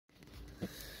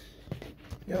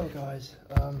Yo guys,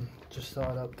 just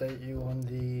thought I'd update you on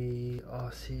the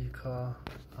RC car.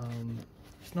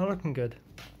 It's not looking good.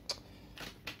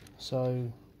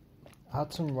 So I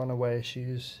had some runaway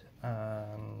issues,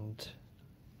 and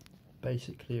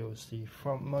basically it was the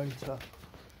front motor.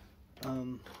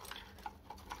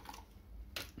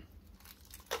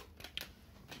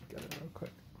 Get it real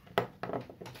quick.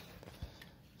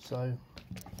 So I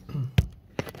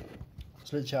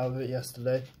was literally out of it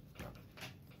yesterday.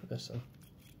 Listen.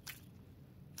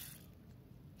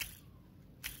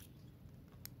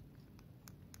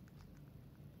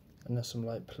 And there's some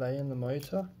like play in the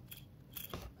motor.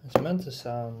 It's meant to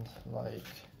sound like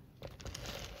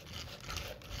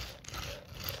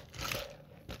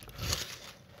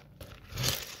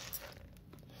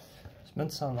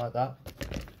that.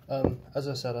 As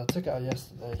I said, I took it out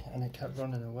yesterday and it kept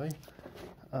running away,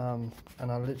 and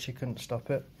I literally couldn't stop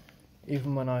it.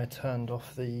 Even when I turned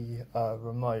off the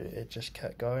remote, it just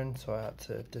kept going, so I had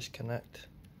to disconnect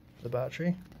the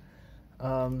battery.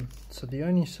 So the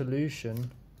only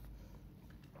solution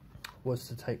was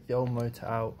to take the old motor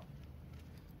out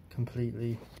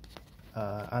completely,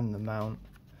 and the mount,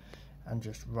 and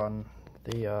just run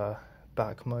the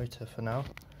back motor for now.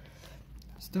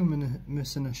 Still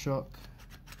missing a shock.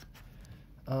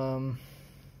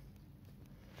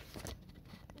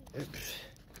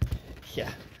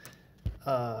 Yeah,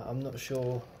 I'm not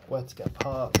sure where to get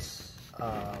parts.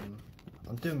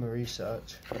 I'm doing my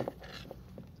research,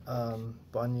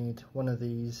 but I need one of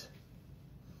these.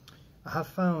 I have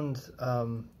found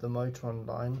the motor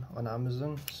online on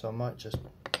Amazon, so I might just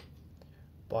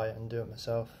buy it and do it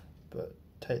myself, but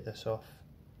take this off.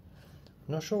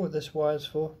 I'm not sure what this wire is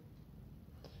for.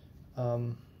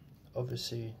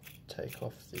 Obviously take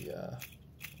off the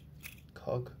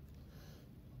cog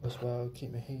as well,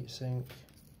 keep my heat sink.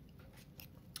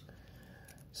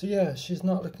 So yeah, she's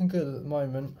not looking good at the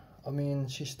moment. I mean,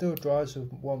 she still drives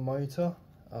with one motor.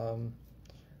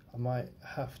 I might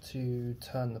have to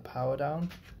turn the power down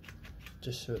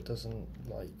just so it doesn't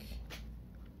like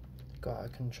go out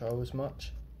of control as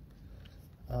much.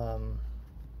 But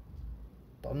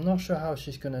I'm not sure how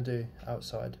she's gonna do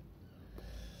outside.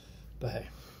 But hey.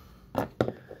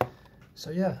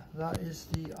 So yeah, that is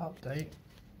the update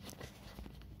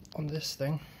on this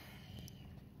thing.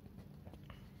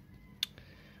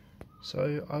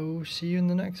 So I will see you in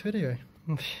the next video.